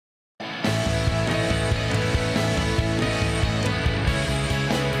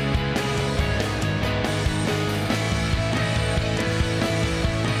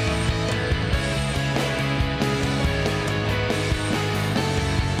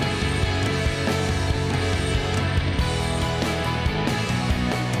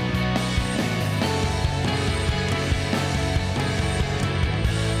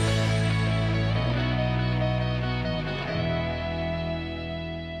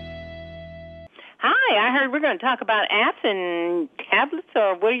Hi, I heard we're going to talk about apps and tablets,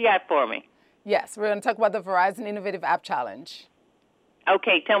 or what do you got for me? Yes, we're going to talk about the Verizon Innovative App Challenge.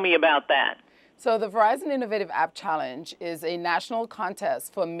 Okay, tell me about that. So the Verizon Innovative App Challenge is a national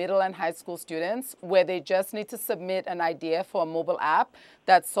contest for middle and high school students where they just need to submit an idea for a mobile app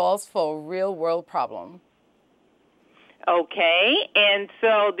that solves for a real-world problem. Okay, and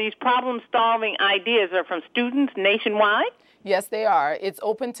so these problem-solving ideas are from students nationwide? Yes, they are. It's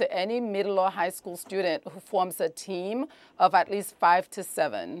open to any middle or high school student who forms a team of at least 5 to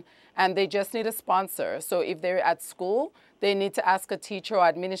 7, and they just need a sponsor. So if they're at school, they need to ask a teacher or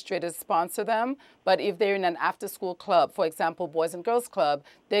administrator to sponsor them. But if they're in an after-school club, for example, Boys and Girls Club,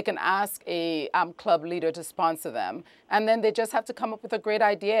 they can ask a club leader to sponsor them. And then they just have to come up with a great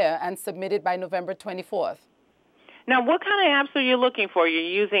idea and submit it by November 24th. Now, what kind of apps are you looking for? You're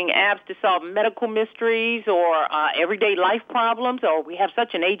using apps to solve medical mysteries or everyday life problems, or we have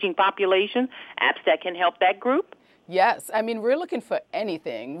such an aging population, apps that can help that group? Yes, I mean, we're looking for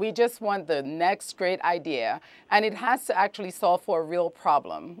anything. We just want the next great idea, and it has to actually solve for a real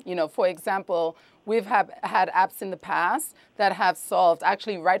problem. You know, for example, we've had apps in the past that have solved,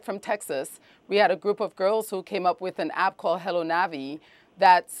 actually right from Texas, we had a group of girls who came up with an app called Hello Navi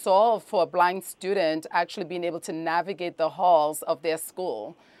that solved for a blind student actually being able to navigate the halls of their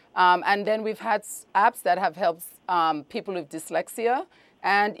school. And then we've had apps that have helped people with dyslexia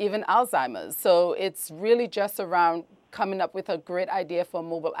and even Alzheimer's. So it's really just around coming up with a great idea for a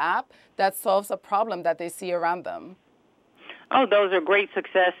mobile app that solves a problem that they see around them. Oh, those are great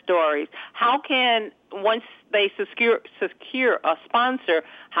success stories. How can, once they secure a sponsor,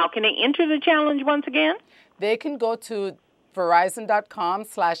 how can they enter the challenge once again? They can go to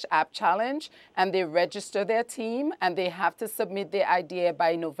Verizon.com/app challenge and they register their team and they have to submit their idea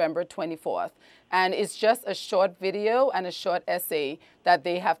by November 24th. And it's just a short video and a short essay that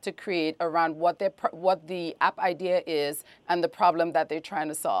they have to create around what the app idea is and the problem that they're trying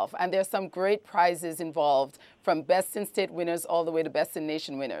to solve. And there's some great prizes involved, from best in state winners all the way to best in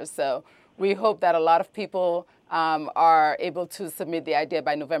nation winners. So we hope that a lot of people are able to submit the idea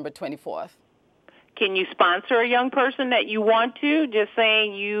by November 24th. Can you sponsor a young person that you want to? Just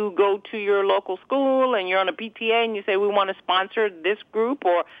saying you go to your local school and you're on a PTA and you say, we want to sponsor this group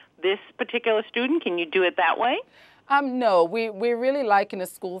or this particular student. Can you do it that way? No, we really like in a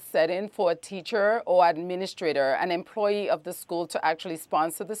school setting for a teacher or administrator, an employee of the school, to actually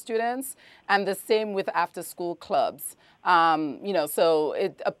sponsor the students, and the same with after-school clubs. You know, so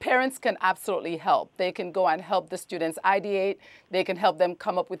parents can absolutely help. They can go and help the students ideate. They can help them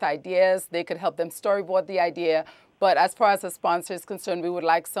come up with ideas. They could help them storyboard the idea. But as far as a sponsor is concerned, we would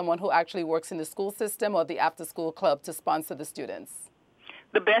like someone who actually works in the school system or the after-school club to sponsor the students.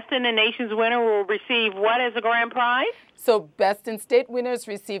 The Best in the Nation's winner will receive what as a grand prize? So Best in State winners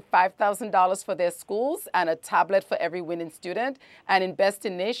receive $5,000 for their schools and a tablet for every winning student. And in Best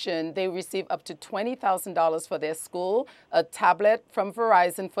in Nation, they receive up to $20,000 for their school, a tablet from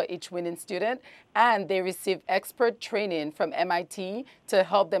Verizon for each winning student, and they receive expert training from MIT to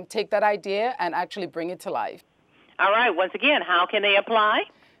help them take that idea and actually bring it to life. All right. Once again, how can they apply?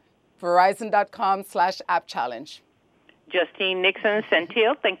 Verizon.com/app challenge. Justine Nixon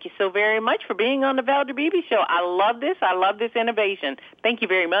Centil, thank you so very much for being on the Valder Beebe Show. I love this. I love this innovation. Thank you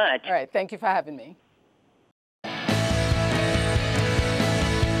very much. All right. Thank you for having me.